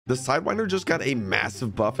The Sidewinder just got a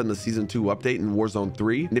massive buff in the Season 2 update in Warzone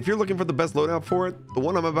 3. And if you're looking for the best loadout for it, the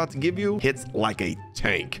one I'm about to give you hits like a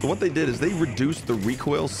tank. And what they did is they reduced the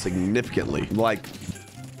recoil significantly, like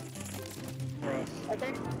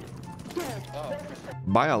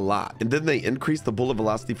by a lot. And then they increased the bullet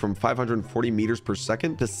velocity from 540 meters per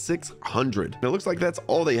second to 600. And it looks like that's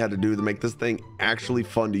all they had to do to make this thing actually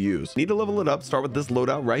fun to use. Need to level it up. Start with this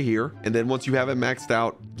loadout right here. And then once you have it maxed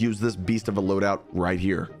out, use this beast of a loadout right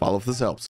here. Follow if this helps.